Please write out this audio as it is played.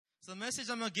So the message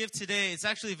I'm going to give today is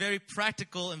actually very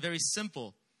practical and very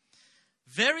simple.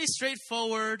 Very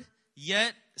straightforward,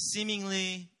 yet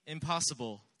seemingly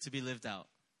impossible to be lived out.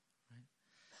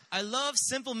 I love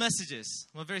simple messages.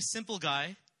 I'm a very simple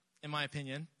guy, in my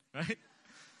opinion, right?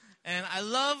 And I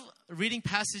love reading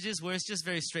passages where it's just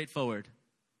very straightforward.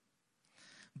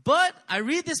 But I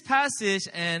read this passage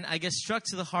and I get struck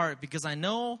to the heart because I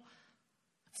know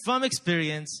from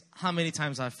experience how many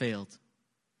times I've failed,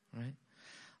 right?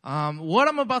 What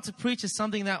I'm about to preach is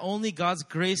something that only God's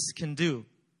grace can do.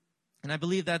 And I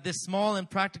believe that this small and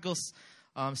practical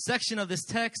section of this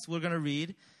text we're going to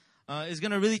read is going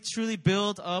to really truly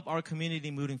build up our community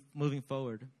moving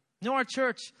forward. You know, our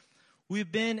church,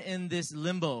 we've been in this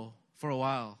limbo for a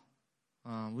while.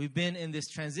 We've been in this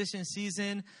transition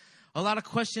season. A lot of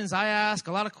questions I ask,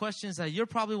 a lot of questions that you're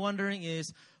probably wondering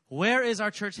is, where is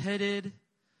our church headed?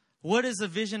 What is the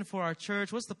vision for our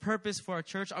church? What's the purpose for our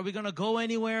church? Are we going to go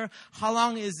anywhere? How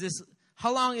long is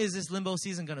this limbo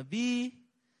season going to be?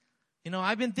 You know,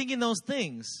 I've been thinking those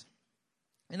things.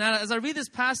 And as I read this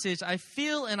passage, I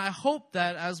feel and I hope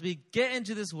that as we get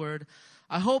into this word,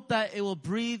 I hope that it will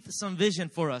breathe some vision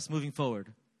for us moving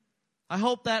forward. I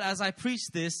hope that as I preach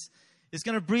this, it's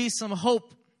going to breathe some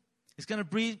hope. It's going to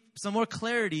breathe some more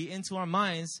clarity into our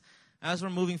minds as we're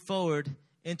moving forward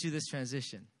into this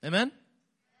transition. Amen?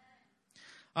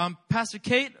 Pastor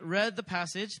Kate read the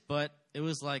passage, but it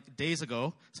was like days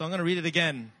ago. So I'm going to read it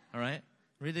again. All right?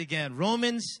 Read it again.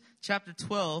 Romans chapter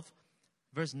 12,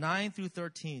 verse 9 through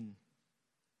 13.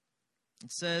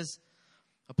 It says,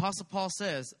 Apostle Paul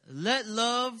says, "Let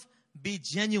love be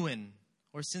genuine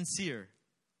or sincere.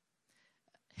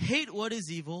 Hate what is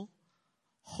evil.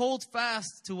 Hold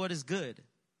fast to what is good.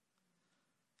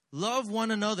 Love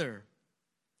one another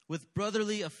with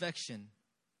brotherly affection."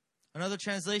 Another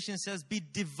translation says, "Be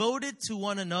devoted to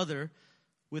one another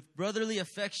with brotherly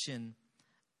affection.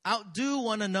 Outdo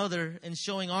one another in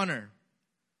showing honor.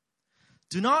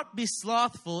 Do not be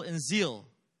slothful in zeal,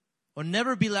 or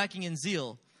never be lacking in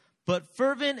zeal, but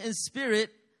fervent in spirit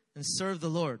and serve the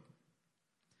Lord.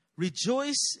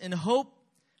 Rejoice in hope,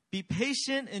 be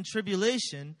patient in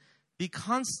tribulation, be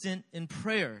constant in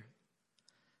prayer.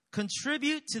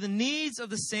 Contribute to the needs of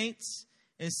the saints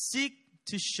and seek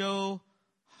to show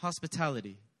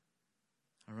hospitality."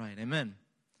 All right, amen.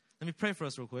 Let me pray for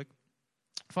us real quick.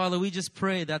 Father, we just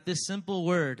pray that this simple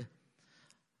word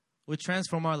would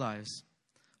transform our lives.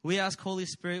 We ask, Holy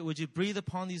Spirit, would you breathe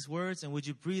upon these words and would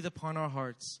you breathe upon our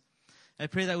hearts? I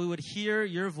pray that we would hear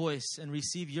your voice and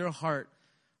receive your heart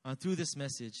through this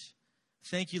message.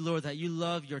 Thank you, Lord, that you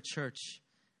love your church,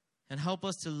 and help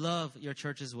us to love your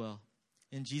church as well.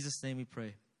 In Jesus' name we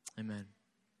pray. Amen.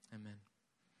 Amen.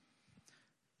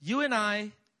 You and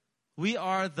I, we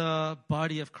are the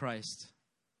body of Christ.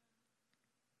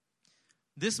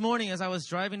 This morning as I was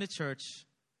driving to church,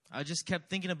 I just kept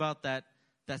thinking about that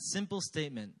simple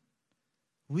statement.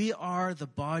 We are the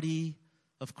body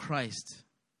of Christ.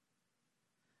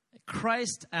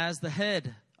 Christ as the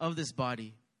head of this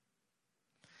body.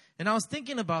 And I was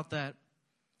thinking about that.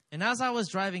 And as I was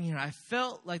driving here, I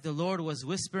felt like the Lord was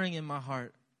whispering in my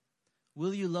heart,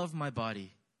 will you love my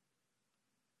body?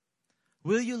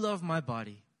 Will you love my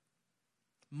body?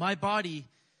 My body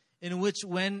in which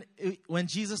when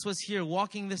Jesus was here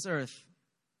walking this earth,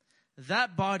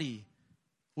 that body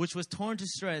which was torn to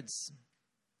shreds,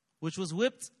 which was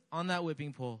whipped on that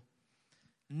whipping pole,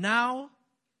 now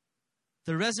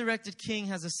the resurrected King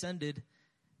has ascended,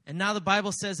 and now the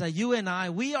Bible says that you and I,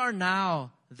 we are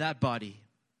now that body.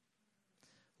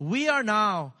 We are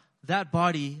now that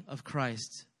body of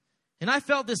Christ. And I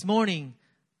felt this morning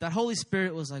that Holy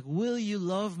Spirit was like, will you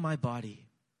love my body?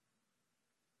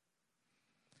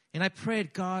 And I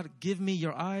prayed, God, give me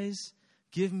your eyes,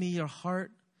 give me your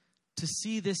heart to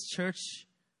see this church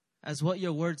as what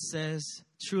your word says,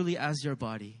 truly as your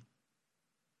body.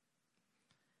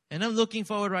 And I'm looking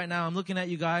forward right now. I'm looking at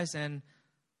you guys, and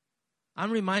I'm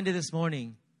reminded this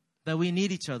morning that we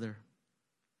need each other.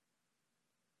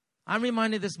 I'm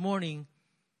reminded this morning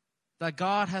that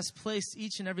God has placed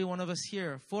each and every one of us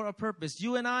here for a purpose.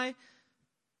 You and I,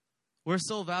 we're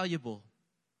so valuable.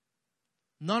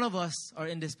 None of us are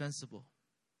indispensable.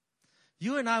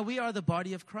 You and I, we are the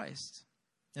body of Christ.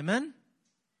 Amen?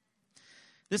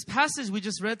 This passage we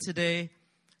just read today,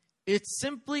 it's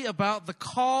simply about the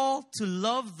call to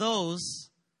love those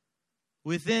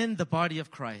within the body of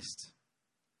Christ.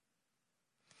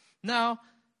 Now,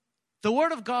 the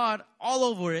Word of God, all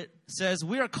over it, says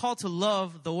we are called to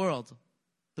love the world,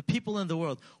 the people in the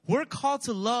world. We're called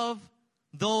to love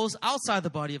those outside the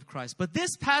body of Christ. But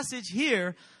this passage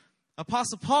here,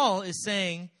 Apostle Paul is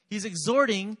saying, he's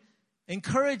exhorting,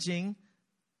 encouraging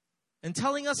and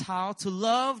telling us how to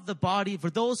love the body for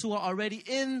those who are already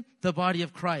in the body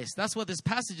of Christ. That's what this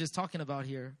passage is talking about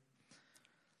here.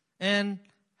 And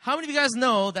how many of you guys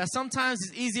know that sometimes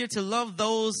it's easier to love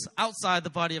those outside the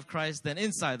body of Christ than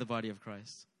inside the body of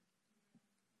Christ?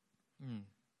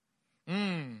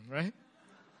 Right?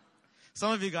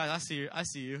 Some of you guys, I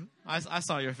see you. I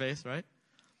saw your face, right?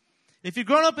 If you've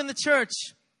grown up in the church,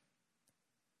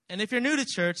 and if you're new to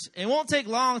church, it won't take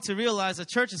long to realize the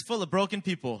church is full of broken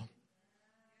people.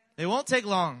 It won't take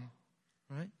long,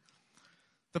 right?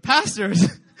 The pastors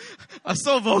are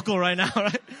so vocal right now,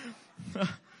 right?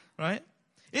 Right?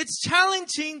 It's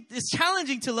challenging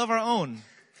to love our own.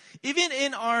 Even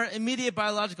in our immediate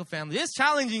biological family, it's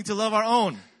challenging to love our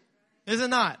own. Is it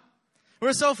not?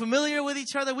 We're so familiar with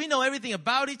each other. We know everything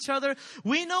about each other.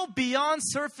 We know beyond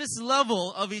surface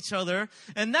level of each other.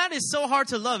 And that is so hard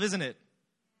to love, isn't it?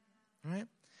 Right?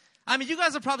 I mean, you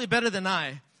guys are probably better than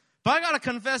I. But I got to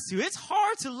confess to you, it's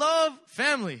hard to love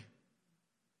family.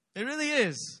 It really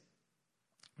is.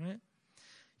 Right?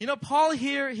 You know, Paul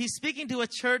here, he's speaking to a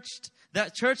church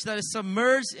that is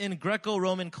submerged in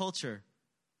Greco-Roman culture.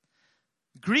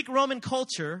 Greek-Roman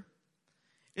culture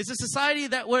is a society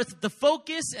that where the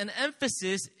focus and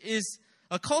emphasis is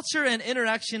a culture and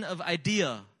interaction of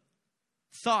idea,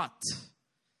 thought,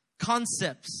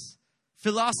 concepts,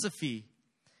 philosophy,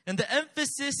 and the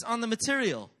emphasis on the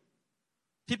material.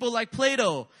 People like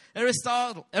Plato,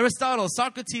 Aristotle,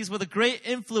 Socrates were the great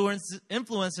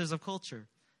influencers of culture.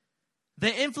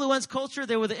 They influenced culture.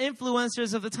 They were the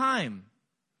influencers of the time.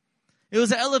 It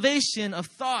was an elevation of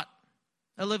thought,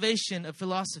 elevation of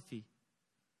philosophy,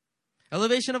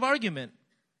 elevation of argument,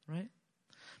 right?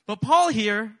 But Paul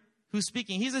here, who's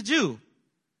speaking, he's a Jew.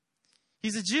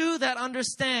 He's a Jew that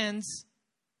understands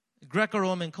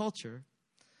Greco-Roman culture.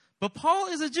 But Paul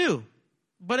is a Jew.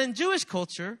 But in Jewish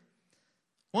culture,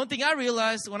 one thing I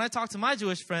realized when I talk to my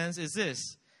Jewish friends is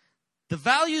this. The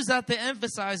values that they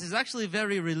emphasize is actually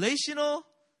very relational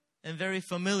and very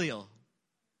familial.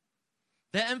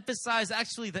 They emphasize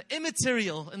actually the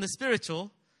immaterial and the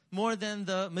spiritual more than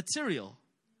the material.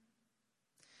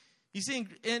 You see,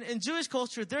 in Jewish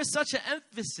culture, there's such an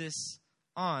emphasis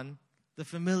on the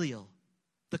familial,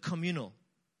 the communal.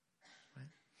 Right?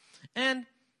 And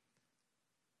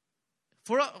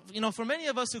for many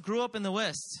of us who grew up in the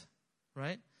West,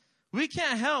 right, we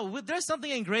can't help. There's something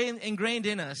ingrained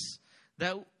in us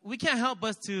that we can't help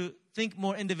but to think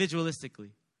more individualistically.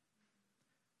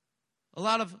 A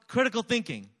lot of critical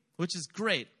thinking, which is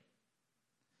great.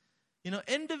 You know,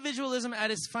 individualism at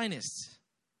its finest.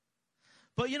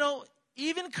 But you know,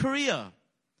 even Korea's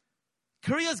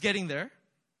getting there.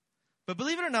 But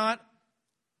believe it or not,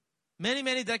 many,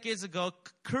 many decades ago,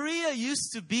 Korea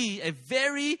used to be a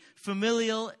very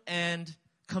familial and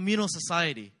communal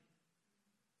society.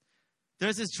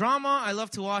 There's this drama I love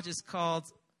to watch. It's called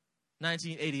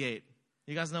 1988.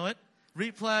 You guys know it?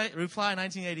 Reply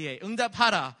 1988.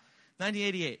 응답하라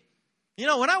 1988. You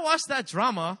know, when I watched that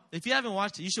drama, if you haven't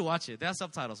watched it, you should watch it. They have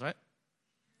subtitles, right?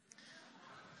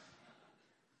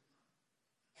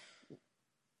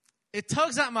 It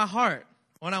tugs at my heart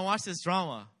when I watch this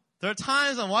drama. There are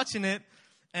times I'm watching it,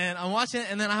 and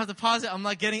then I have to pause it. I'm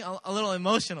like getting a little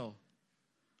emotional.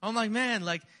 I'm like, man,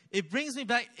 like it brings me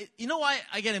back. You know why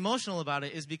I get emotional about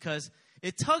it is because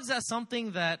it tugs at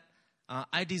something that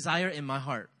I desire in my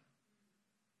heart.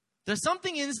 There's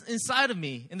something inside of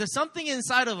me, and there's something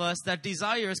inside of us that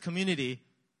desires community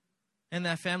and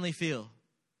that family feel.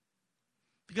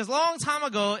 Because a long time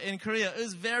ago in Korea, it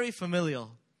was very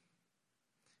familial.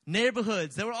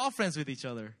 Neighborhoods, they were all friends with each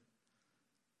other.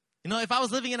 You know, if I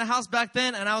was living in a house back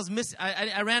then and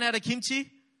I ran out of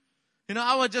kimchi, you know,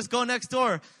 I would just go next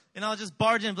door and I would just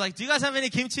barge in and be like, do you guys have any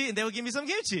kimchi? And they would give me some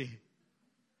kimchi.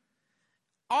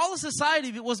 All of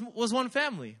society was one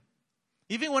family.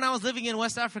 Even when I was living in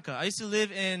West Africa, I used to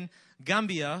live in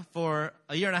Gambia for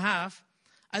a year and a half.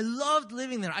 I loved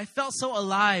living there. I felt so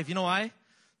alive. You know why?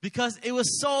 Because it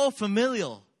was so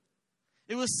familial.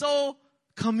 It was so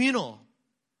communal.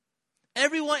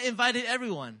 Everyone invited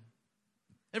everyone.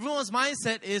 Everyone's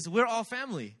mindset is we're all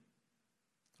family.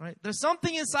 Right? There's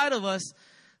something inside of us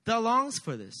that longs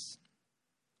for this.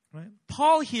 Right?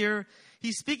 Paul here,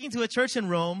 he's speaking to a church in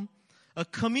Rome, a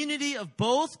community of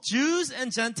both Jews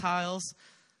and Gentiles.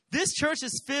 This church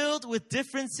is filled with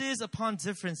differences upon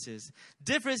differences.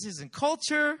 Differences in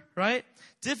culture, right?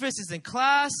 Differences in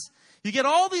class. You get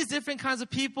all these different kinds of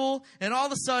people, and all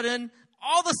of a sudden,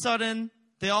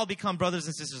 they all become brothers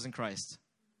and sisters in Christ.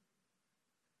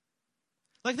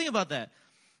 Like, think about that.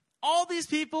 All these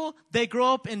people, they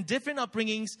grow up in different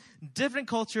upbringings, different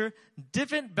culture,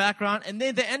 different background, and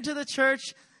then they enter the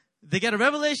church. They get a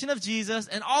revelation of Jesus,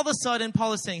 and all of a sudden,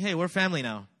 Paul is saying, hey, we're family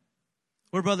now.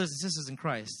 We're brothers and sisters in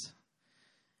Christ.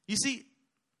 You see,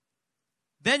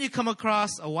 then you come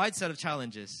across a wide set of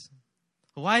challenges.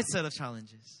 A wide set of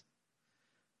challenges.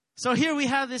 So here we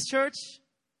have this church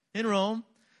in Rome,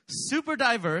 super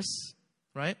diverse,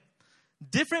 right?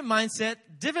 Different mindset,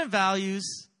 different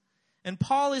values. And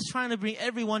Paul is trying to bring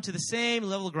everyone to the same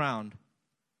level ground.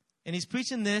 And he's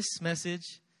preaching this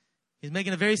message. He's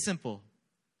making it very simple.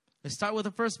 Let's start with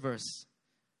the first verse.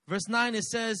 Verse 9, it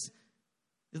says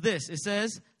this. It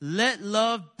says, let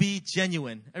love be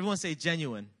genuine. Everyone say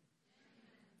genuine.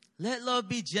 Let love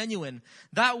be genuine.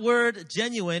 That word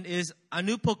genuine is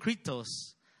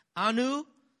anupokritos.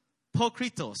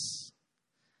 Anupokritos.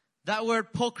 That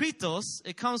word pokritos,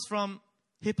 it comes from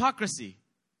hypocrisy.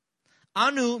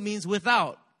 Anu means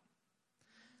without.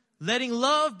 Letting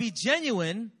love be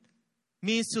genuine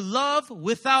means to love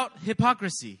without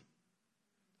hypocrisy.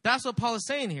 That's what Paul is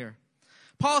saying here.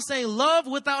 Paul is saying love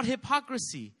without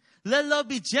hypocrisy. Let love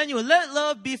be genuine. Let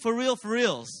love be for real, for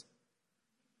reals.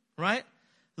 Right?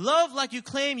 Love like you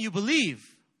claim you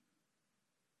believe.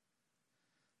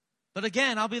 But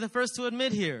again, I'll be the first to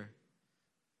admit here.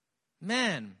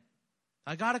 Man,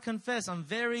 I gotta confess, I'm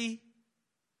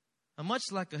much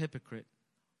like a hypocrite.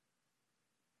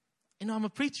 I'm a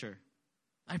preacher.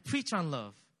 I preach on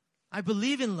love. I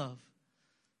believe in love.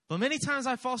 But many times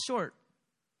I fall short.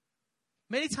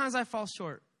 Many times I fall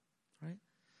short, right?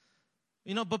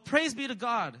 But praise be to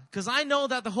God, because I know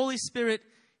that the Holy Spirit,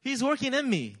 He's working in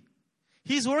me.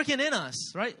 He's working in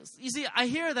us, right? You see, I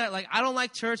hear that, I don't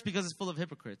like church because it's full of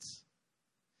hypocrites.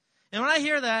 And when I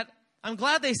hear that, I'm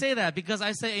glad they say that, because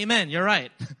I say, amen, you're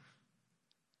right.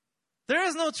 There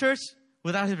is no church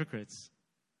without hypocrites,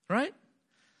 right?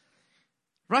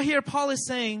 Right here, Paul is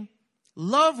saying,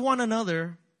 love one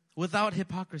another without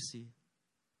hypocrisy.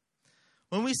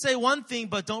 When we say one thing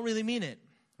but don't really mean it,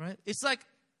 right? It's like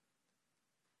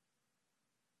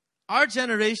our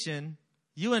generation,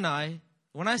 you and I,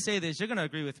 when I say this, you're going to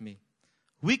agree with me.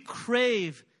 We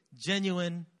crave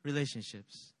genuine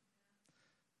relationships.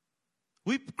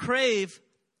 We crave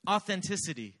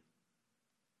authenticity.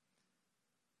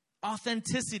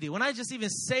 Authenticity. When I just even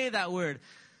say that word,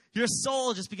 your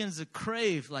soul just begins to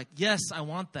crave, yes, I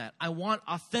want that. I want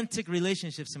authentic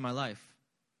relationships in my life.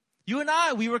 You and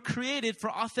I, we were created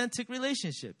for authentic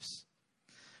relationships.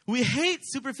 We hate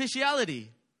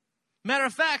superficiality. Matter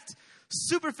of fact,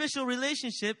 superficial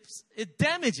relationships, it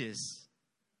damages.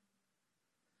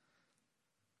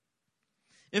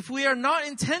 If we are not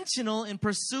intentional in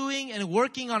pursuing and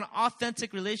working on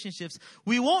authentic relationships,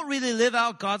 we won't really live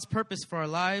out God's purpose for our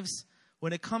lives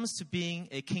when it comes to being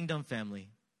a kingdom family.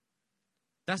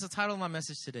 That's the title of my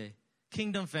message today.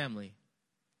 Kingdom family.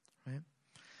 Right?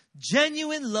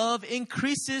 Genuine love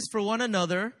increases for one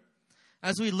another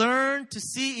as we learn to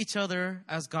see each other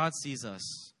as God sees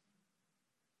us.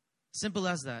 Simple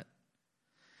as that.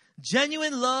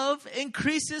 Genuine love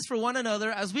increases for one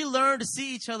another as we learn to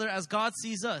see each other as God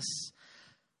sees us.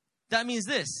 That means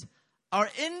this. Our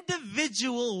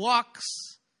individual walks,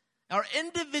 our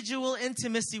individual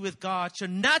intimacy with God should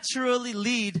naturally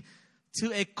lead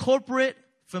to a corporate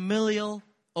familial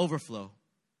overflow.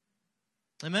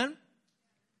 Amen?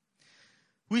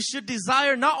 We should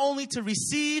desire not only to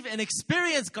receive and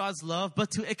experience God's love,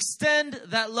 but to extend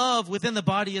that love within the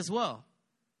body as well.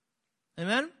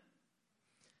 Amen?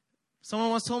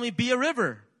 Someone once told me, be a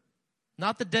river,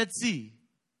 not the Dead Sea.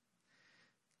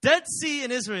 Dead Sea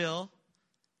in Israel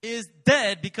is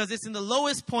dead because it's in the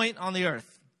lowest point on the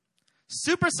earth.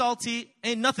 Super salty,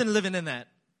 ain't nothing living in that.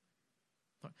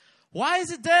 Why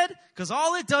is it dead? Because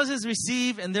all it does is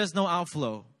receive and there's no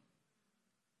outflow.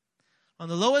 On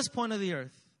the lowest point of the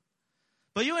earth.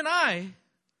 But you and I,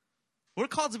 we're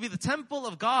called to be the temple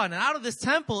of God. And out of this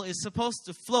temple is supposed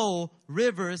to flow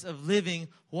rivers of living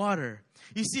water.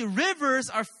 You see, rivers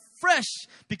are fresh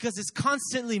because it's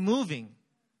constantly moving.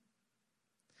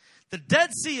 The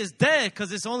Dead Sea is dead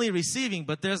because it's only receiving,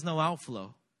 but there's no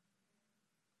outflow.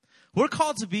 We're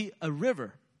called to be a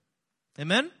river.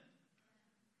 Amen?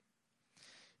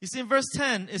 You see, in verse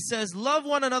 10, it says, love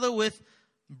one another with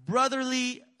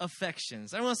brotherly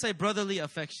affections. Everyone say brotherly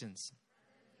affections.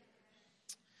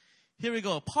 Here we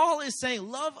go. Paul is saying,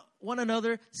 love one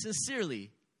another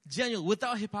sincerely, genuinely,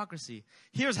 without hypocrisy.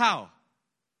 Here's how.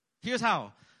 Here's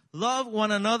how. Love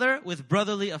one another with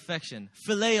brotherly affection.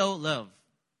 Phileo love.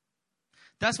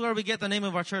 That's where we get the name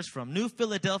of our church from. New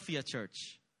Philadelphia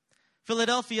Church.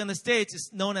 Philadelphia in the States is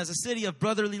known as a city of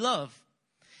brotherly love.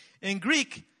 In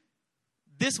Greek,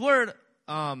 this word,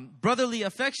 brotherly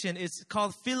affection, is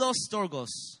called philos storgos,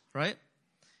 right?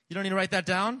 You don't need to write that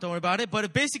down. Don't worry about it. But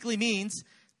it basically means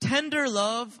tender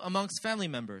love amongst family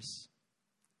members.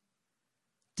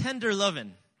 Tender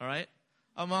loving, all right?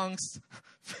 Amongst,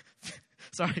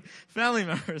 family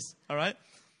members, all right?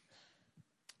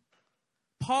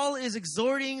 Paul is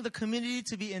exhorting the community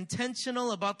to be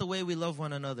intentional about the way we love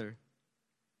one another,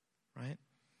 right?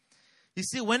 You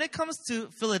see, when it comes to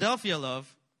Philadelphia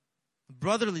love,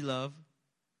 brotherly love,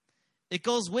 it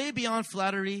goes way beyond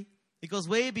flattery. It goes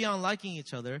way beyond liking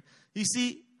each other. You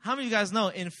see, how many of you guys know,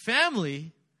 in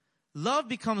family, love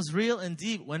becomes real and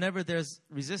deep whenever there's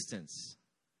resistance.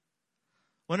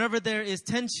 Whenever there is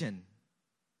tension.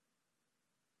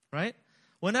 Right?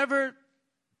 Whenever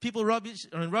people rub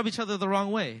each other the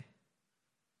wrong way.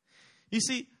 You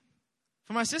see,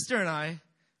 for my sister and I,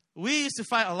 we used to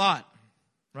fight a lot.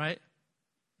 Right?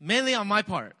 Mainly on my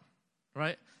part.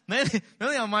 Right?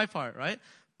 Mainly on my part. Right?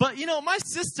 But, my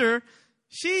sister,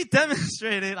 she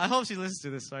demonstrated, I hope she listens to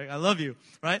this, right? I love you,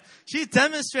 right? She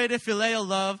demonstrated phileo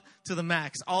love to the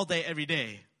max all day, every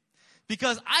day.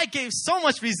 Because I gave so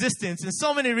much resistance and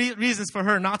so many reasons for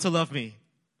her not to love me,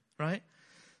 right?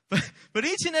 But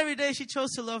each and every day she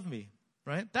chose to love me,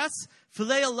 right? That's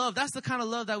phileo love. That's the kind of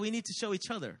love that we need to show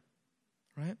each other,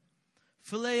 right?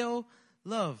 Phileo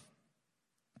love.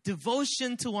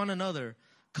 Devotion to one another.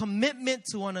 Commitment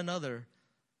to one another.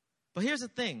 But here's the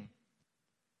thing.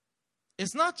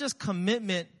 It's not just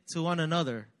commitment to one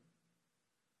another.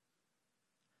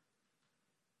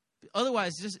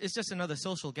 Otherwise, it's just another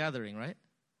social gathering, right?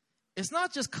 It's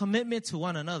not just commitment to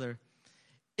one another.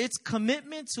 It's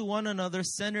commitment to one another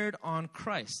centered on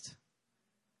Christ.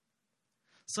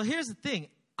 So here's the thing.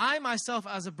 I myself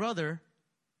as a brother,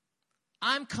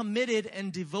 I'm committed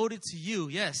and devoted to you,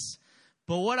 yes.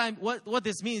 But what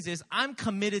this means is I'm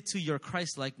committed to your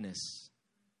Christ-likeness.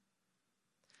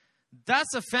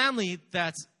 That's a family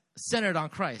that's centered on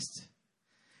Christ.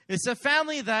 It's a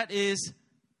family that is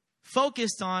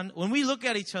focused on, when we look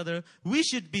at each other, we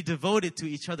should be devoted to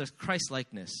each other's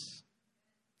Christ-likeness.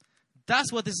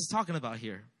 That's what this is talking about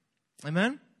here.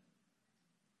 Amen?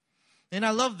 And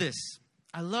I love this.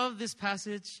 I love this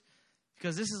passage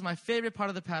because this is my favorite part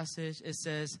of the passage. It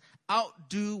says,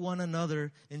 outdo one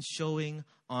another in showing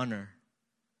honor.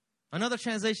 Another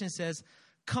translation says,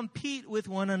 compete with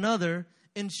one another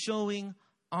in showing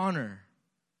honor.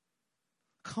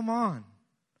 Come on.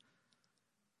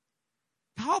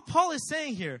 Paul is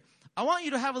saying here, I want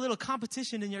you to have a little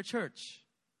competition in your church.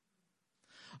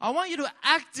 I want you to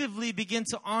actively begin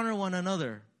to honor one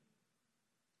another.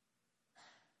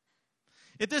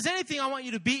 If there's anything I want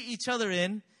you to beat each other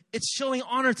in, it's showing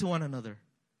honor to one another.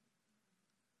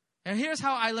 And here's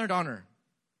how I learned honor.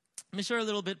 Let me share a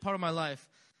little bit part of my life.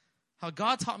 How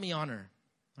God taught me honor.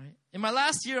 Right? In my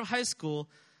last year of high school,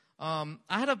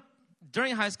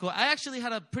 during high school, I actually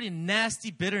had a pretty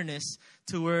nasty bitterness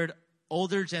toward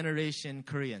older generation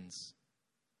Koreans.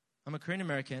 I'm a Korean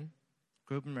American,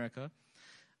 grew up in America.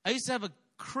 I used to have a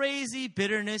crazy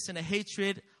bitterness and a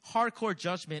hatred, hardcore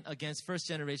judgment against first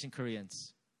generation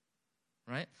Koreans.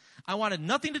 Right? I wanted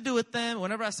nothing to do with them.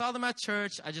 Whenever I saw them at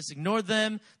church, I just ignored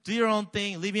them. Do your own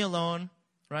thing, leave me alone.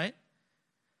 Right?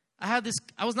 I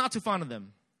was not too fond of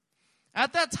them.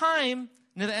 At that time,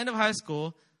 near the end of high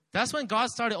school, that's when God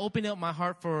started opening up my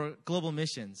heart for global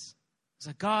missions. It's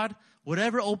like, God,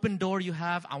 whatever open door you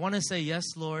have, I want to say yes,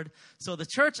 Lord. So the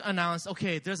church announced,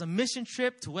 okay, there's a mission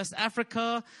trip to West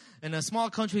Africa in a small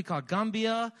country called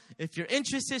Gambia. If you're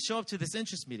interested, show up to this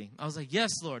interest meeting. I was like, yes,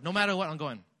 Lord, no matter what, I'm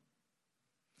going.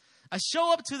 I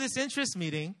show up to this interest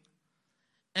meeting,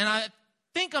 and I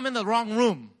think I'm in the wrong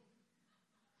room.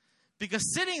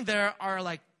 Because sitting there are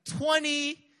like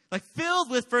 20, filled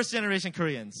with first-generation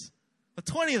Koreans.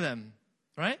 20 of them,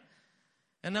 right?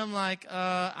 And I'm like,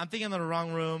 I'm thinking I'm in the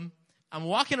wrong room. I'm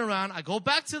walking around. I go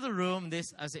back to the room.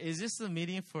 I say, is this the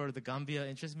meeting for the Gambia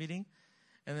interest meeting?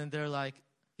 And then they're like,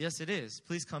 yes, it is.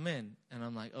 Please come in. And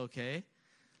I'm like, okay.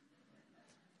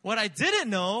 What I didn't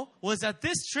know was that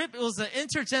this trip, it was an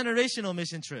intergenerational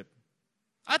mission trip.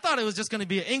 I thought it was just going to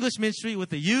be an English ministry with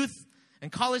the youth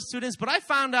and college students, but I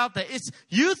found out that it's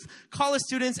youth, college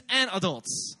students, and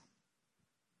adults.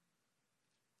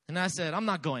 And I said, I'm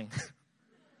not going.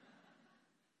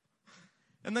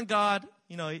 And then God,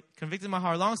 he convicted my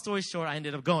heart. Long story short, I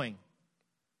ended up going.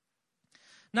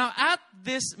 Now, at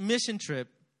this mission trip,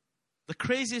 the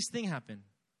craziest thing happened.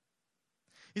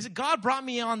 You see, God brought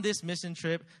me on this mission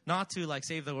trip, not to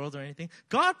save the world or anything.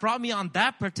 God brought me on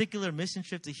that particular mission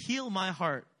trip to heal my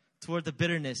heart toward the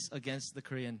bitterness against the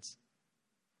Koreans,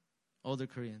 older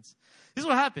Koreans. This is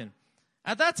what happened.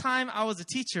 At that time, I was a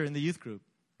teacher in the youth group,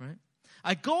 right?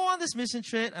 I go on this mission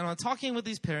trip, and I'm talking with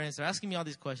these parents. They're asking me all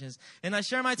these questions, and I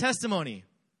share my testimony,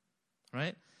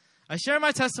 right? I share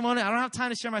my testimony. I don't have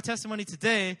time to share my testimony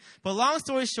today. But long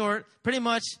story short, pretty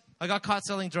much I got caught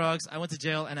selling drugs. I went to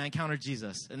jail and I encountered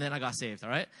Jesus. And then I got saved, all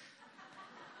right?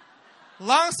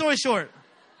 Long story short,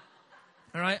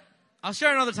 all right? I'll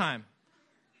share another time.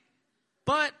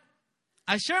 But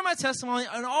I share my testimony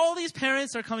and all these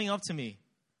parents are coming up to me,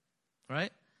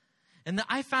 right? And then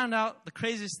I found out the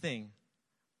craziest thing.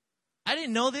 I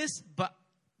didn't know this, but,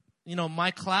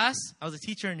 my class, I was a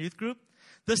teacher in youth group.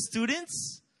 The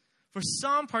students, for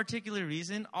some particular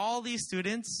reason, all these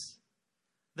students,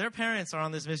 their parents are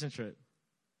on this mission trip.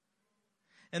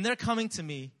 And they're coming to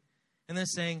me and they're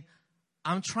saying,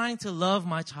 I'm trying to love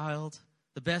my child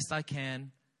the best I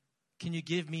can. Can you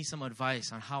give me some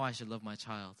advice on how I should love my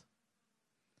child?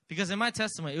 Because in my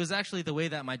testimony, it was actually the way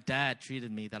that my dad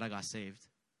treated me that I got saved.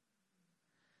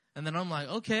 And then I'm like,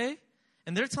 okay.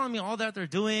 And they're telling me all that they're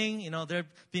doing. They're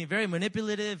being very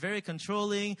manipulative, very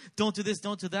controlling. Don't do this,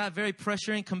 don't do that. Very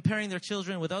pressuring, comparing their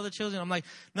children with other children. I'm like,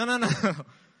 no.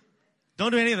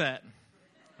 Don't do any of that.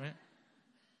 Right?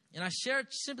 And I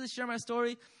simply share my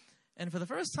story. And for the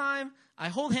first time, I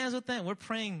hold hands with them. And we're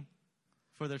praying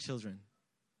for their children.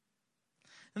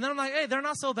 And then I'm like, hey, they're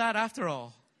not so bad after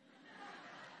all.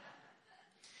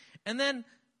 And then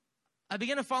I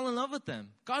begin to fall in love with them.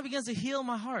 God begins to heal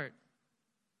my heart.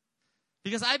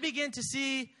 Because I begin to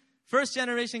see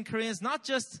first-generation Koreans, not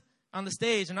just on the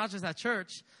stage and not just at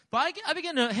church, but I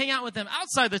begin to hang out with them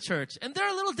outside the church. And they're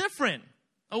a little different,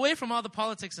 away from all the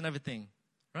politics and everything,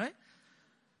 right?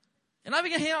 And I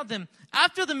began to hang out with them.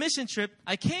 After the mission trip,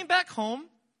 I came back home,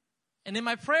 and in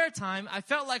my prayer time, I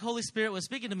felt like Holy Spirit was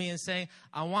speaking to me and saying,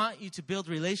 I want you to build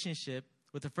relationship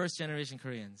with the first-generation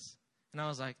Koreans. And I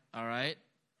was like, all right.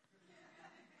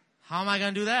 How am I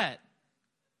going to do that?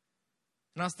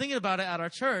 And I was thinking about it at our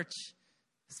church.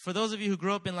 For those of you who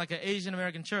grew up in like an Asian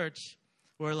American church,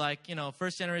 where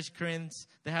first generation Koreans,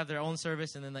 they have their own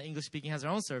service and then the English speaking has their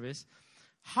own service.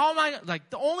 How am I,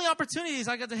 the only opportunities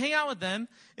I get to hang out with them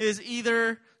is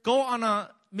either go on a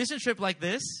mission trip like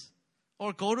this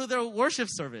or go to their worship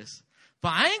service.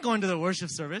 But I ain't going to their worship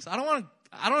service. I don't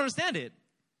understand it.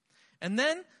 And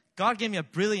then God gave me a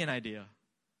brilliant idea.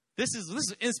 This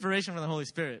is inspiration from the Holy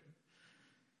Spirit.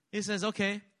 He says,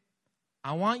 okay,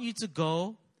 I want you to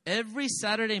go every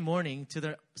Saturday morning to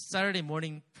their Saturday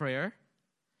morning prayer.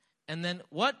 And then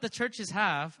what the churches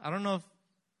have, I don't know if,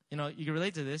 you can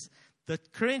relate to this. The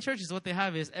Korean churches, what they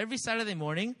have is every Saturday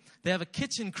morning, they have a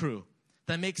kitchen crew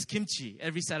that makes kimchi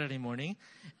every Saturday morning.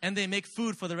 And they make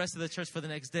food for the rest of the church for the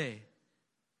next day.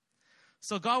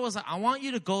 So God was like, I want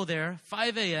you to go there,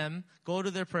 5 a.m., go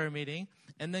to their prayer meeting,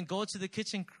 and then go to the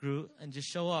kitchen crew and just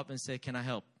show up and say, can I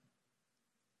help?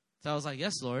 So I was like,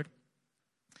 yes, Lord.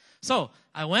 So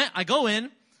I go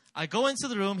into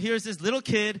the room. Here's this little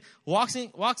kid walks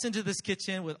into this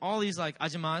kitchen with all these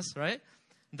ajumas, right?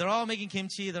 They're all making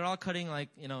kimchi. They're all cutting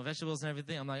vegetables and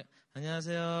everything. I'm like,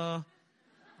 안녕하세요.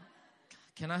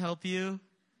 Can I help you?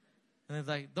 And it's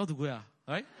like, 너 누구야?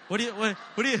 Right? What are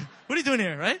you doing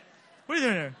here? Right? What are you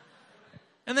doing here?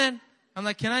 And then I'm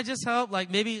like, can I just help?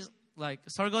 Maybe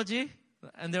설거지?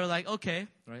 And they were like, okay,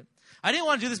 right? I didn't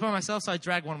want to do this by myself, so I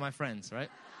dragged one of my friends, right?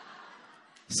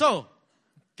 So,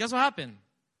 guess what happened?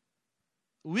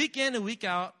 Week in and week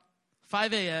out,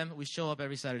 5 a.m., we show up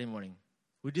every Saturday morning.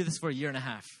 We do this for a year and a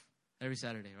half, every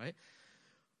Saturday, right?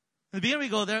 In the beginning, we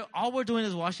go there. All we're doing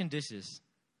is washing dishes.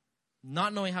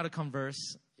 Not knowing how to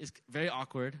converse is very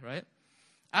awkward, right?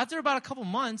 After about a couple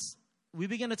months, we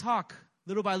begin to talk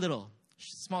little by little,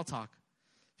 small talk.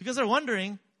 Because they're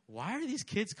wondering, why are these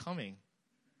kids coming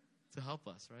to help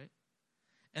us, right?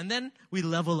 And then we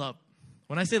level up.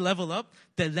 When I say level up,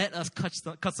 they let us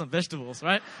cut some vegetables,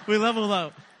 right? We level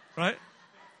up, right?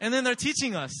 And then they're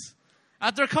teaching us.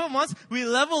 After a couple months, we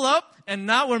level up, and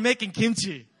now we're making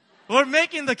kimchi. We're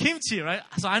making the kimchi, right?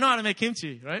 So I know how to make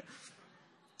kimchi, right?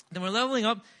 Then we're leveling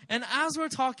up. And as we're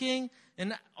talking,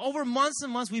 and over months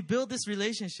and months, we build this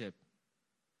relationship.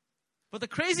 But the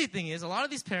crazy thing is, a lot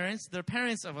of these parents, they're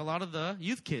parents of a lot of the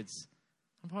youth kids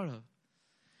I'm part of.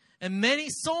 And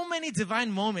so many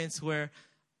divine moments where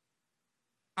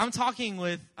I'm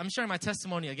sharing my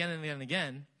testimony again and again and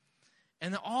again.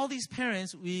 And all these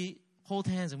parents, we hold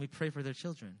hands and we pray for their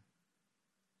children.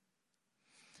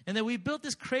 And then we built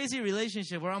this crazy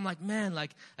relationship where I'm like, man,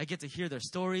 I get to hear their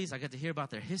stories. I get to hear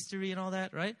about their history and all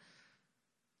that, right?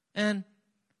 And,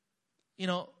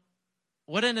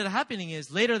 what ended up happening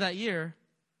is later that year,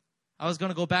 I was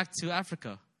going to go back to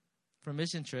Africa for a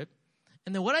mission trip.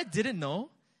 And then what I didn't know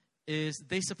is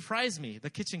they surprised me, the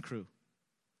kitchen crew.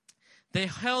 They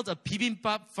held a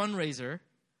bibimbap fundraiser,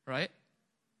 right?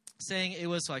 Saying it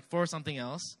was for something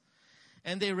else.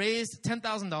 And they raised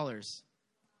 $10,000.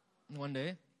 one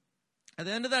day. At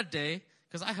the end of that day,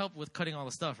 because I help with cutting all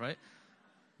the stuff, right?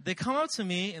 They come up to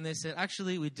me and they said,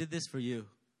 actually, we did this for you.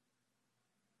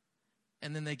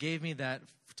 And then they gave me that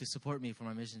to support me for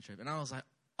my mission trip. And I was like,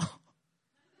 oh.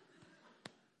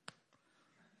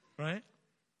 Right?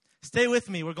 Stay with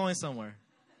me. We're going somewhere.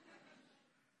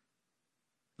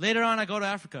 Later on, I go to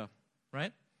Africa,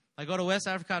 right? I go to West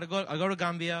Africa. I go to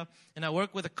Gambia. And I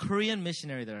work with a Korean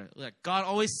missionary there. Like, God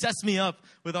always sets me up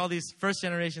with all these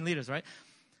first-generation leaders, right?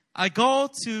 I go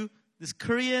to this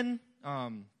Korean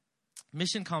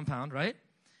mission compound, right?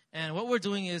 And what we're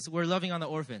doing is we're loving on the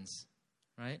orphans,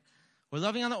 right? We're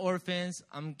loving on the orphans.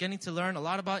 I'm getting to learn a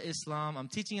lot about Islam. I'm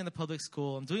teaching in the public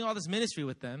school. I'm doing all this ministry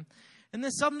with them. And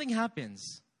then something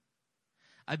happens.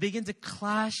 I begin to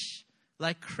clash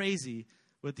like crazy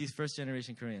with these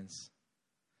first-generation Koreans.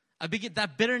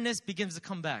 That bitterness begins to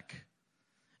come back.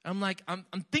 I'm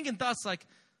thinking thoughts like,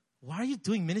 why are you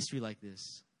doing ministry like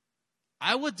this?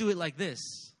 I would do it like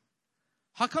this.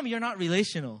 How come you're not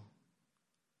relational?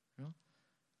 You know?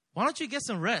 Why don't you get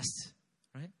some rest,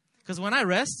 right? Because when I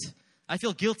rest, I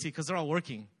feel guilty because they're all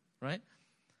working, right?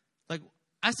 Like,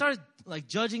 I started like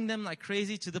judging them like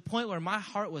crazy to the point where my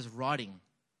heart was rotting.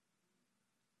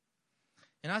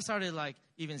 And I started like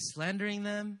even slandering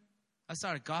them. I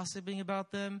started gossiping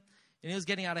about them. And it was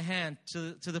getting out of hand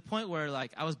to the point where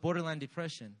like I was borderline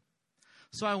depression.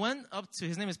 So I went up to,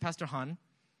 his name is Pastor Han.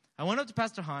 I went up to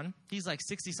Pastor Han. He's like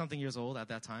 60-something years old at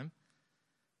that time.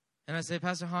 And I said,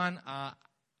 Pastor Han,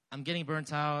 I'm getting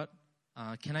burnt out.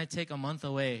 Can I take a month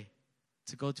away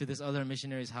to go to this other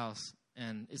missionary's house?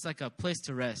 And it's like a place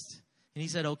to rest. And he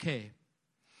said, okay.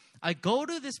 I go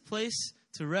to this place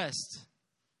to rest.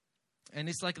 And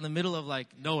it's like in the middle of like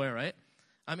nowhere, right?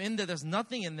 I'm in there. There's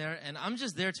nothing in there. And I'm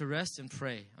just there to rest and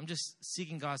pray. I'm just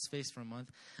seeking God's face for a month.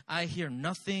 I hear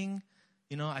nothing.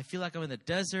 You know, I feel like I'm in the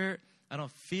desert. I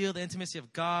don't feel the intimacy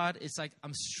of God. It's like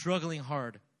I'm struggling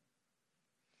hard.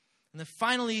 And then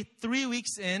finally, 3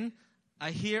 weeks in,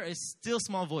 I hear a still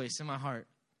small voice in my heart.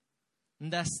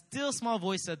 And that still small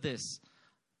voice said this: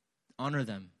 honor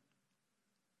them.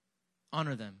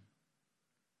 Honor them.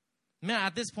 Man,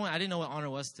 at this point, I didn't know what honor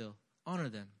was still. Honor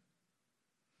them.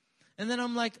 And then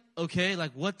I'm like, okay,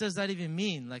 like, what does that even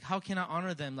mean? Like, how can I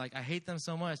honor them? Like, I hate them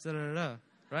so much,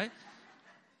 right?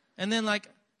 And then, like,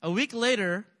 a week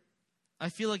later, I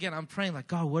feel again, I'm praying, like,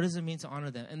 God, what does it mean to honor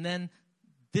them? And then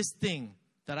this thing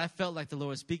that I felt like the Lord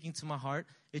was speaking to my heart,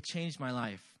 it changed my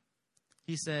life.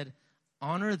 He said,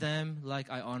 honor them like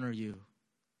I honor you.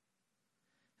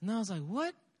 And I was like,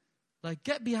 what? Like,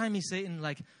 get behind me, Satan.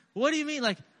 Like, what do you mean?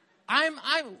 Like,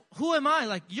 who am I?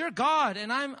 Like, you're God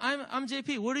and I'm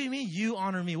JP. What do you mean you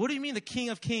honor me? What do you mean the King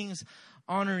of Kings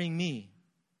honoring me?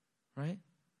 Right?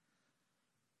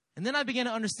 And then I began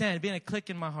to understand. It began to click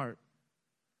in my heart.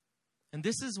 And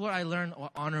this is what I learned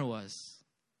what honor was.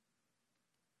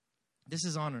 This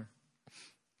is honor.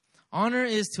 Honor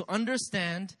is to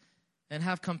understand and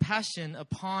have compassion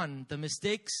upon the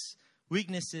mistakes,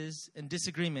 weaknesses, and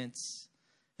disagreements.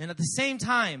 And at the same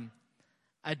time,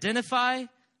 identify,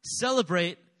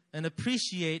 celebrate, and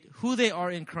appreciate who they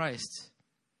are in Christ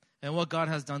and what God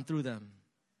has done through them.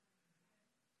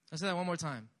 I'll say that one more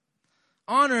time.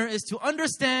 Honor is to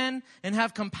understand and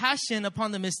have compassion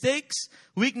upon the mistakes,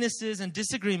 weaknesses, and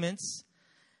disagreements.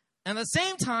 And at the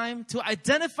same time, to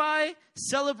identify,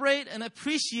 celebrate, and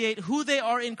appreciate who they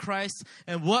are in Christ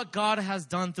and what God has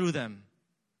done through them.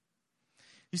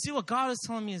 You see, what God is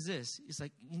telling me is this. It's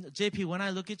like, JP, when I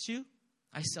look at you,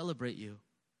 I celebrate you.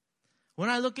 When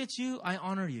I look at you, I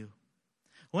honor you.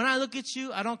 When I look at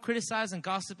you, I don't criticize and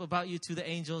gossip about you to the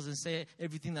angels and say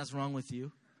everything that's wrong with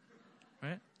you.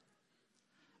 Right?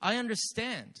 I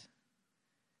understand.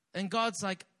 And God's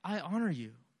like, I honor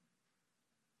you.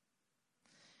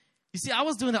 You see, I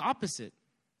was doing the opposite.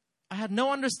 I had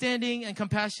no understanding and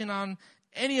compassion on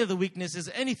any of the weaknesses,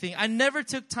 anything. I never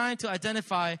took time to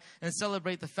identify and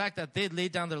celebrate the fact that they'd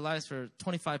laid down their lives for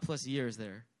 25 plus years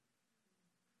there.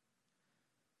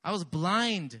 I was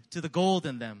blind to the gold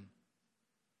in them.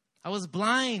 I was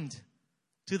blind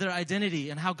to their identity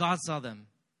and how God saw them.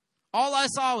 All I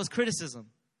saw was criticism.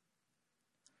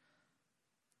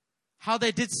 How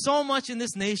they did so much in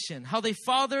this nation. How they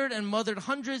fathered and mothered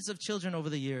hundreds of children over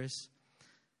the years.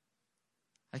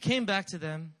 I came back to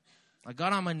them. I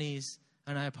got on my knees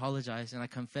and I apologized. And I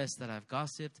confessed that I've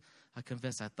gossiped. I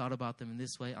confessed I thought about them in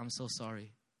this way. I'm so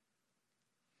sorry.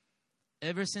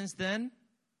 Ever since then,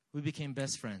 we became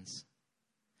best friends.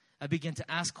 I began to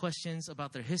ask questions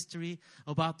about their history,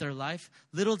 about their life.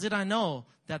 Little did I know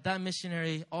that that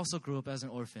missionary also grew up as an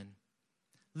orphan.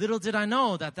 Little did I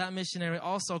know that that missionary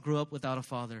also grew up without a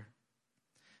father.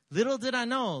 Little did I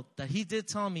know that he did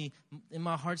tell me in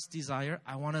my heart's desire,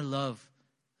 I want to love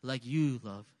like you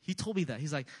love. He told me that.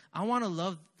 He's like, I want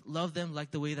to love them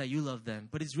like the way that you love them.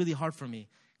 But it's really hard for me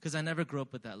because I never grew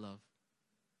up with that love.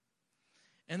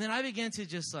 And then I began to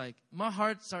just like, my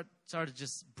heart started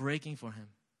just breaking for him.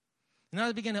 And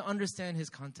I began to understand his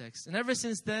context. And ever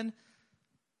since then,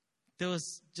 there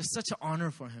was just such an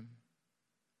honor for him.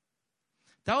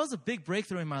 That was a big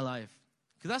breakthrough in my life.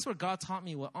 Because that's where God taught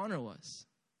me what honor was.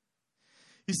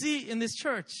 You see, in this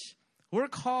church, we're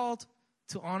called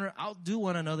to outdo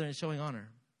one another in showing honor.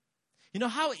 You know,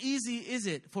 how easy is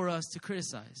it for us to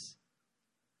criticize?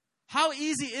 How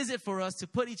easy is it for us to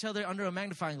put each other under a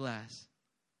magnifying glass?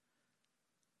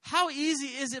 How easy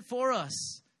is it for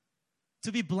us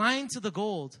to be blind to the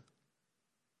gold?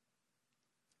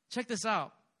 Check this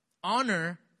out.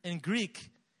 Honor in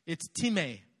Greek, it's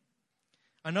time.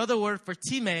 Another word for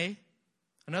time,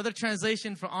 another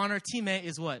translation for honor, time,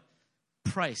 is what?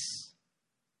 Price.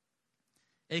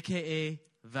 AKA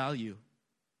value.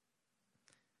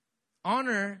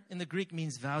 Honor in the Greek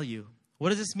means value. What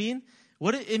does this mean?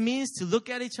 What it means to look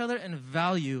at each other and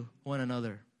value one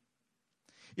another.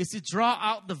 Is to draw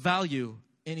out the value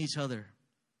in each other.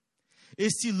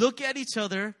 Is to look at each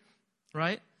other,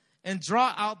 right? And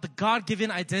draw out the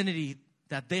God-given identity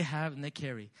that they have and they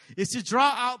carry. Is to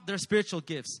draw out their spiritual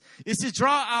gifts. Is to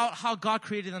draw out how God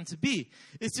created them to be.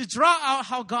 Is to draw out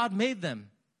how God made them.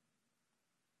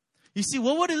 You see,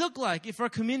 what would it look like if our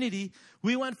community,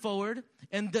 we went forward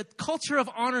and the culture of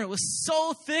honor was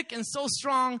so thick and so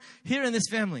strong here in this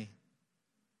family?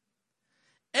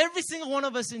 Every single one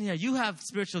of us in here, you have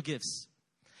spiritual gifts.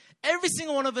 Every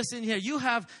single one of us in here, you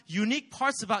have unique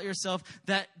parts about yourself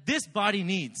that this body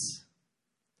needs.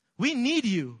 We need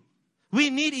you. We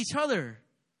need each other.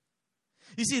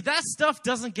 You see, that stuff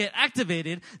doesn't get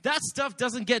activated. That stuff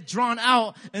doesn't get drawn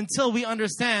out until we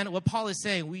understand what Paul is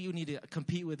saying. We need to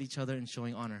compete with each other in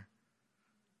showing honor.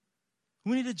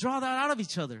 We need to draw that out of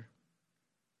each other.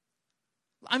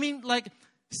 I mean, like,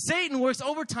 Satan works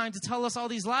overtime to tell us all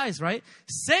these lies, right?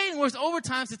 Satan works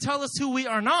overtime to tell us who we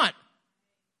are not.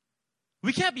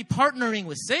 We can't be partnering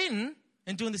with Satan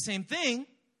and doing the same thing.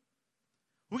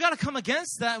 We got to come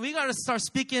against that. We got to start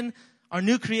speaking our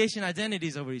new creation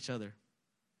identities over each other.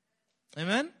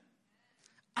 Amen?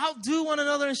 Outdo one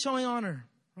another in showing honor,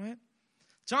 right?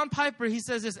 John Piper, he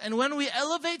says this, and when we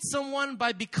elevate someone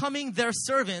by becoming their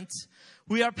servant,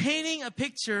 we are painting a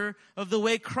picture of the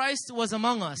way Christ was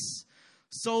among us.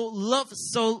 So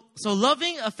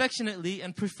loving affectionately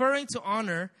and preferring to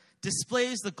honor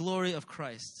displays the glory of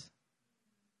Christ.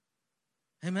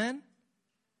 Amen?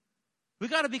 We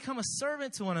got to become a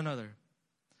servant to one another.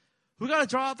 We got to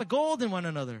draw out the gold in one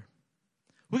another.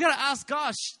 We got to ask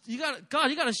God, you got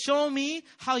to show me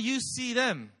how you see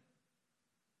them.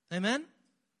 Amen?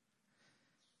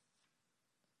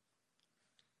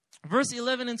 Verse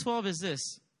 11 and 12 is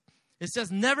this. It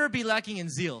says, never be lacking in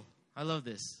zeal. I love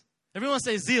this. Everyone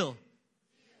say zeal.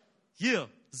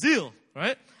 Zeal,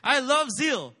 right? I love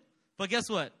zeal. But guess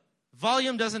what?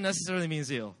 Volume doesn't necessarily mean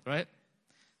zeal, right?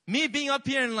 Me being up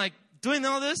here and like doing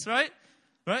all this, right?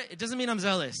 It doesn't mean I'm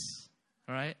zealous,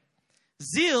 all right?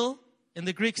 Zeal, in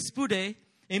the Greek spude,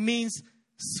 it means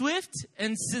swift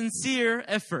and sincere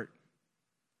effort.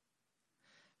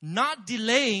 Not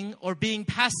delaying or being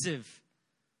passive.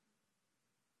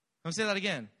 I'm going to say that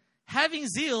again. Having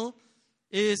zeal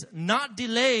is not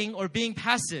delaying or being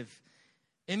passive.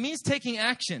 It means taking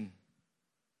action.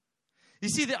 You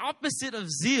see, the opposite of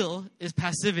zeal is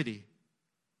passivity.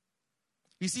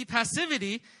 You see,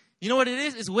 passivity, you know what it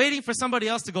is? It's waiting for somebody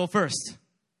else to go first.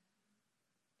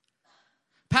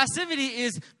 Passivity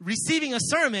is receiving a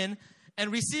sermon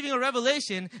and receiving a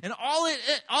revelation, and all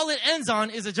it ends on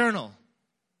is a journal.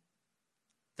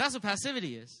 That's what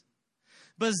passivity is.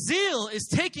 But zeal is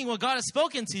taking what God has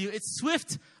spoken to you. It's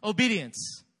swift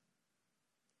obedience.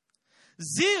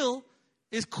 Zeal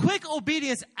is quick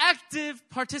obedience, active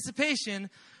participation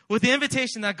with the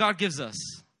invitation that God gives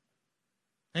us.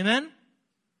 Amen?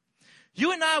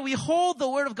 You and I, we hold the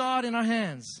Word of God in our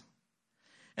hands.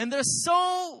 And there's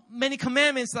so many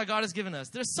commandments that God has given us.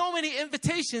 There's so many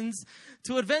invitations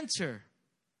to adventure.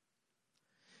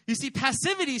 You see,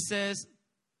 passivity says,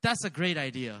 that's a great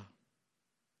idea.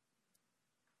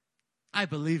 I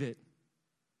believe it.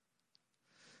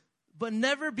 But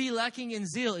never be lacking in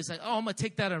zeal. It's like, oh, I'm going to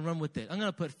take that and run with it. I'm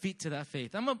going to put feet to that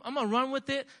faith. I'm going to run with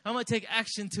it. I'm going to take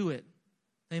action to it.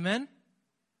 Amen?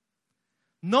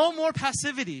 No more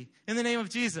passivity in the name of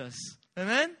Jesus.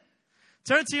 Amen?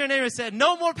 Turn to your neighbor and say,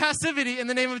 no more passivity in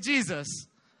the name of Jesus.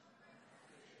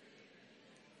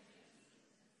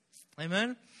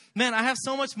 Amen? Man, I have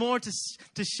so much more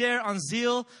to share on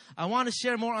zeal. I want to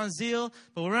share more on zeal,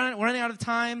 but we're running out of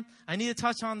time. I need to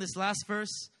touch on this last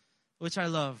verse, which I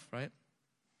love, right?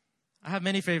 I have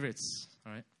many favorites,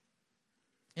 all right?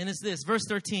 And it's this, verse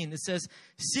 13. It says,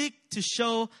 seek to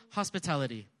show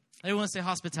hospitality. Everyone say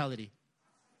hospitality.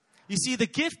 You see, the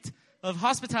gift of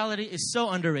hospitality is so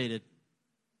underrated.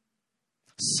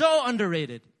 So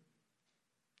underrated.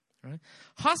 Right?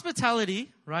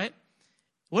 Hospitality, right?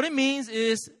 What it means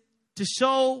is to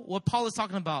show what Paul is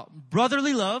talking about.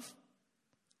 Brotherly love,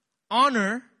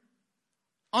 honor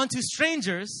unto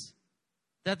strangers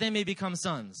that they may become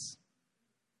sons.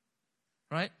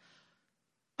 Right?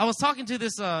 I was talking to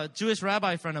this Jewish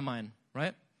rabbi friend of mine,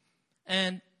 right?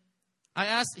 And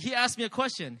he asked me a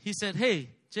question. He said, hey,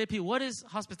 JP, what is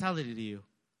hospitality to you?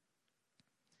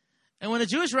 And when a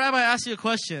Jewish rabbi asks you a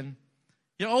question,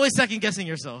 you're always second guessing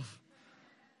yourself.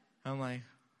 I'm like,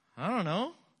 I don't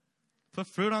know. Put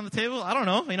fruit on the table? I don't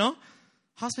know,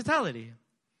 Hospitality.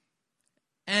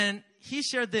 And he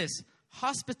shared this.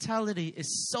 Hospitality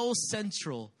is so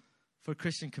central for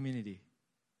Christian community.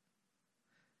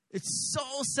 It's so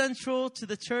central to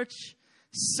the church.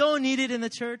 So needed in the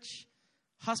church.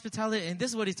 Hospitality. And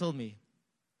this is what he told me.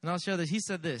 And I'll share this. He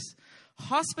said this.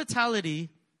 Hospitality,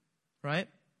 right?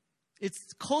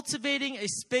 It's cultivating a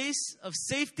space of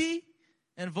safety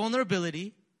and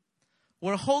vulnerability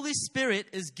where Holy Spirit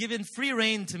is given free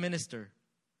rein to minister.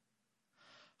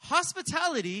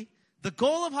 Hospitality, the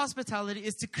goal of hospitality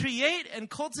is to create and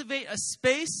cultivate a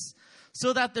space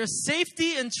so that there's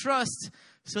safety and trust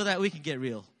so that we can get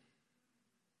real.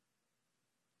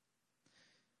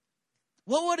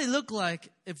 What would it look like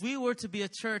if we were to be a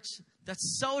church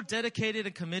that's so dedicated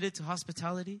and committed to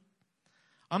hospitality?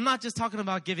 I'm not just talking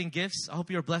about giving gifts. I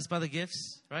hope you're blessed by the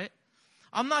gifts, right?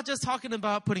 I'm not just talking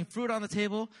about putting fruit on the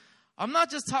table. I'm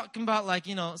not just talking about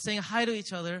saying hi to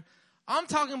each other. I'm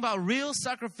talking about real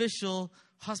sacrificial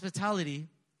hospitality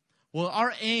where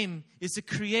our aim is to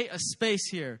create a space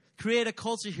here, create a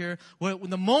culture here where when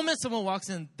the moment someone walks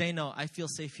in, they know, I feel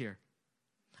safe here.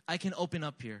 I can open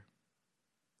up here.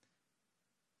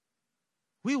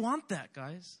 We want that,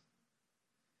 guys.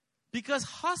 Because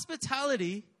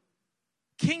hospitality,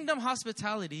 kingdom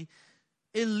hospitality,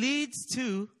 it leads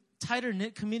to tighter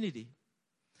knit community.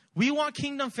 We want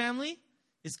kingdom family.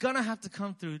 It's going to have to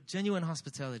come through genuine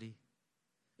hospitality.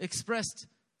 Expressed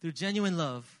through genuine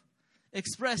love.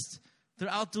 Expressed through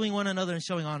outdoing one another and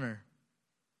showing honor.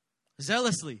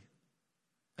 Zealously.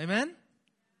 Amen?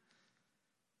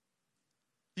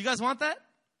 You guys want that?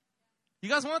 You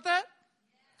guys want that?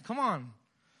 Come on.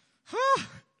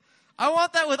 I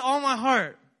want that with all my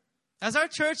heart. As our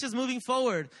church is moving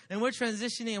forward and we're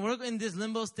transitioning and we're in this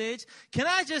limbo stage, can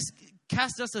I just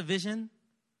cast us a vision?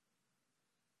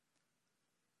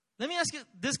 Let me ask you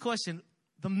this question.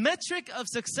 The metric of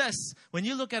success, when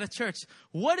you look at a church,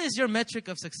 what is your metric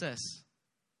of success?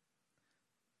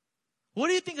 What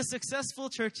do you think a successful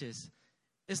church is?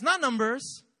 It's not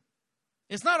numbers.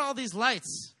 It's not all these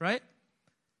lights, right?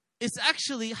 It's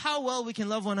actually how well we can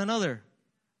love one another.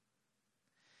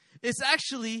 It's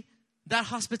actually that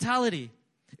hospitality.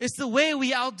 It's the way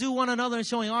we outdo one another in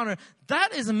showing honor.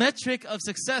 That is a metric of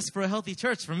success for a healthy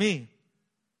church for me.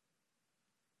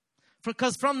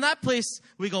 Because from that place,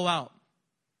 we go out.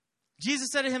 Jesus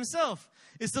said it himself.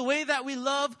 It's the way that we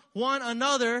love one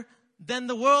another, then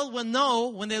the world will know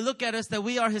when they look at us that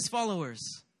we are his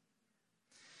followers.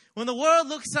 When the world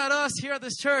looks at us here at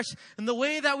this church and the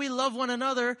way that we love one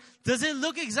another, does it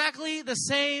look exactly the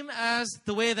same as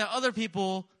the way that other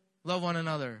people love one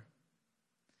another?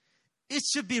 It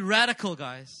should be radical,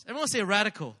 guys. Everyone say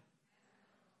radical.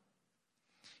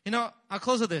 I'll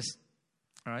close with this.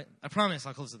 All right? I promise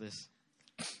I'll close with this.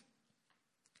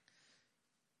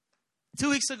 2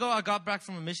 weeks ago, I got back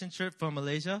from a mission trip from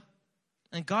Malaysia.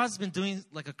 And God's been doing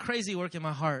like a crazy work in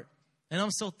my heart. And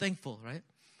I'm so thankful, right?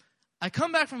 I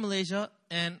come back from Malaysia,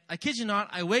 and I kid you not,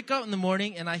 I wake up in the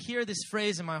morning, and I hear this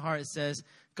phrase in my heart. It says,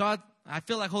 God, I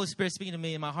feel like Holy Spirit speaking to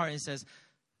me in my heart. And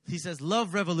he says,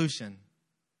 love revolution.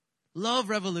 Love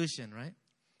revolution, right?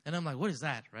 And I'm like, what is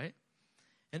that, right?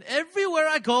 And everywhere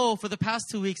I go for the past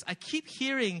 2 weeks, I keep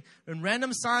hearing in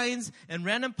random signs and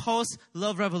random posts,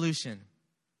 love revolution.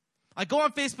 I go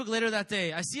on Facebook later that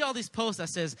day. I see all these posts that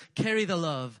says, carry the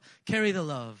love, carry the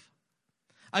love.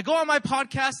 I go on my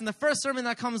podcast, and the first sermon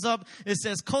that comes up, it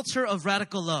says, culture of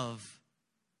radical love.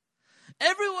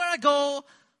 Everywhere I go,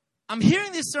 I'm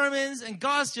hearing these sermons, and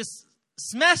God's just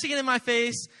smashing it in my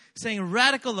face, saying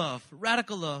radical love,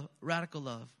 radical love, radical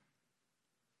love.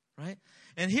 Right?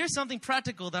 And here's something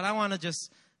practical that I want to just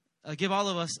give all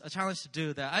of us a challenge to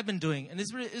do that I've been doing. And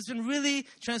it's been really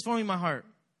transforming my heart.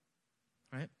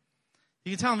 Right?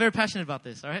 You can tell I'm very passionate about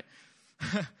this, all right?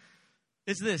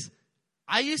 It's this.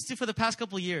 I used to, for the past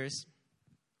couple years,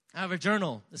 I have a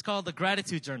journal. It's called the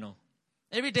Gratitude Journal.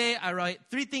 Every day I write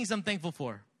 3 things I'm thankful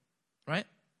for, right?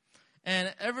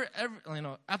 And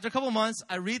after a couple months,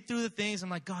 I read through the things. I'm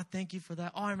like, God, thank you for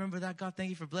that. Oh, I remember that. God, thank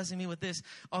you for blessing me with this.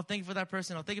 Oh, thank you for that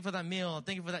person. Oh, thank you for that meal. Oh,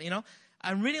 thank you for that,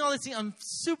 I'm reading all these things. I'm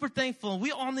super thankful.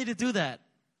 We all need to do that.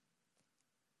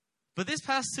 But this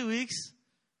past 2 weeks,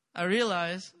 I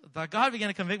realized that God began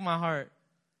to convict my heart.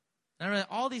 And I realized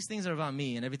all these things are about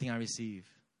me and everything I receive.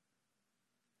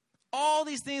 All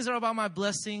these things are about my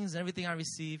blessings and everything I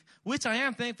receive, which I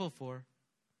am thankful for.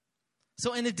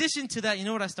 So in addition to that, you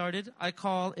know what I started? I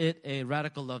call it a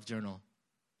radical love journal.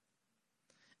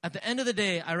 At the end of the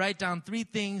day, I write down 3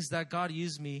 things that God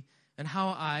used me and how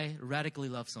I radically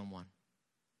love someone.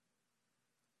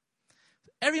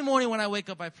 Every morning when I wake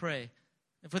up, I pray.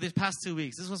 And for these past 2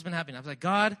 weeks, this is what's been happening. I was like,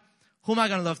 God, who am I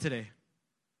going to love today?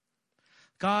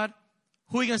 God,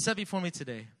 who are you going to set before me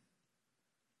today?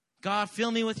 God, fill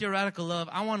me with your radical love.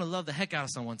 I want to love the heck out of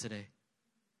someone today.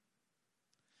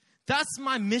 That's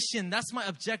my mission. That's my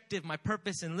objective, my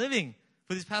purpose in living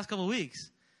for these past couple of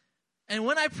weeks. And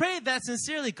when I prayed that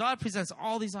sincerely, God presents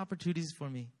all these opportunities for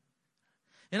me.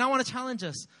 And I want to challenge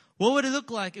us. What would it look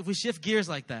like if we shift gears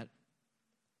like that?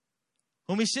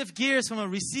 When we shift gears from a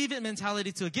receive it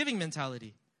mentality to a giving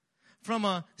mentality. From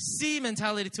a sea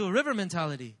mentality to a river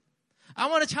mentality. I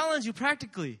want to challenge you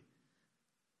practically.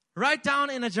 Write down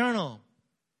in a journal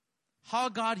how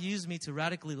God used me to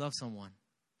radically love someone.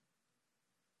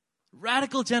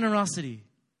 Radical generosity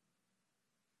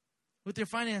with your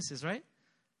finances, right?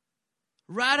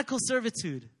 Radical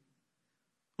servitude.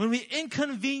 When we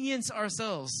inconvenience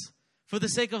ourselves for the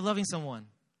sake of loving someone.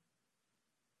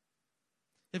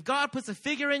 If God puts a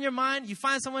figure in your mind, you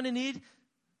find someone in need,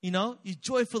 you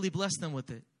joyfully bless them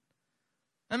with it.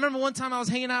 I remember one time I was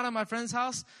hanging out at my friend's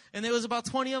house, and there was about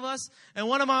 20 of us, and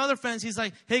one of my other friends, he's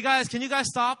like, hey guys, can you guys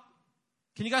stop?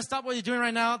 Can you guys stop what you're doing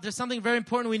right now? There's something very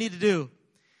important we need to do.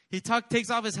 He takes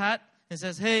off his hat and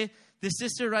says, hey, this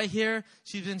sister right here,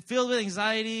 she's been filled with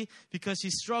anxiety because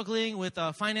she's struggling with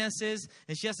finances,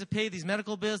 and she has to pay these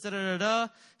medical bills,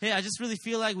 Hey, I just really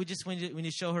feel like we need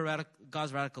to show her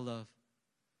God's radical love.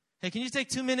 Hey, can you take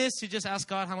 2 minutes to just ask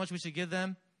God how much we should give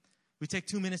them? We take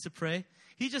 2 minutes to pray.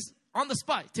 He just, on the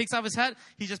spot, takes off his hat.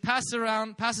 He just passes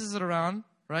it around,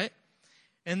 right?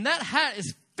 And that hat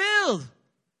is filled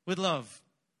with love.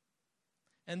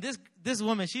 And this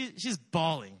woman, she's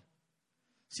bawling.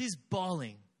 She's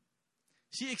bawling.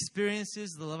 She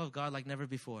experiences the love of God like never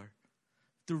before.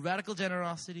 Through radical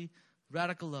generosity,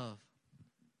 radical love.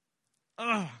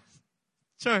 Oh,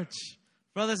 church,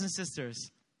 brothers and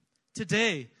sisters,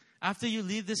 today, after you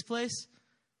leave this place,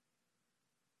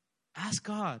 ask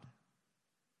God.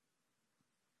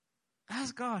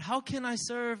 Ask God, how can I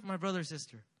serve my brother or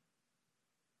sister?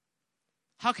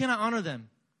 How can I honor them?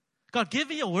 God, give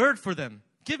me a word for them.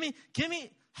 Give me,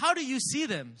 how do you see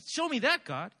them? Show me that,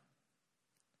 God.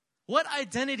 What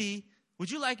identity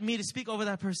would you like me to speak over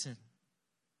that person?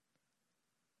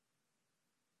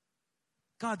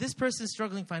 God, this person is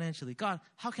struggling financially. God,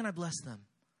 how can I bless them?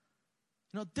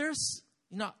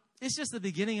 It's just the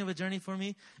beginning of a journey for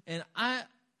me, and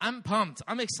I'm pumped.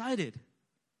 I'm excited.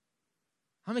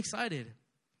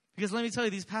 Because let me tell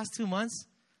you, these past 2 months,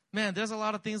 man, there's a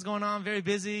lot of things going on, very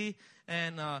busy,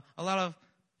 and a lot of,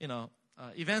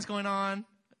 events going on,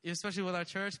 especially with our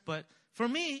church. But for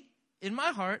me, in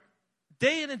my heart,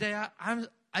 day in and day out,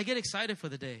 I get excited for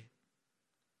the day.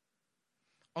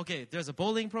 Okay, there's a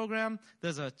bowling program,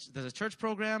 there's a church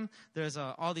program, there's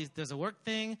a work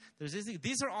thing,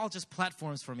 these are all just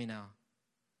platforms for me now.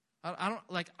 I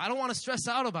don't want to stress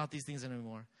out about these things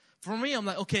anymore. For me, I'm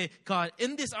like, okay, God,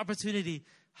 in this opportunity,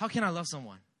 how can I love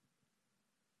someone?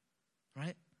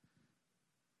 Right?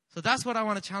 So that's what I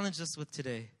want to challenge us with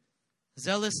today.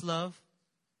 Zealous love.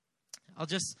 I'll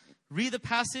just read the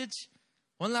passage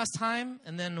one last time,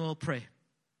 and then we'll pray.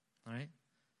 All right?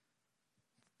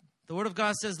 The Word of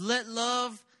God says, let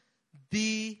love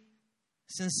be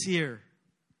sincere.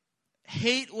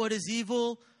 Hate what is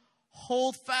evil.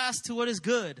 Hold fast to what is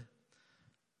good.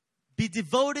 Be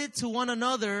devoted to one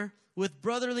another with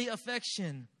brotherly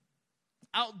affection.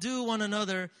 Outdo one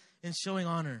another in showing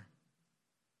honor.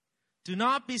 Do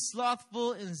not be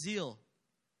slothful in zeal.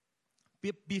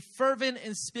 Be fervent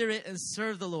in spirit and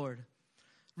serve the Lord.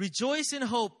 Rejoice in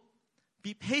hope.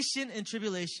 Be patient in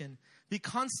tribulation. Be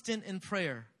constant in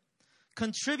prayer.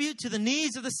 Contribute to the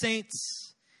needs of the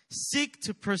saints. Seek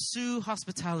to pursue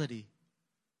hospitality.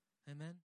 Amen.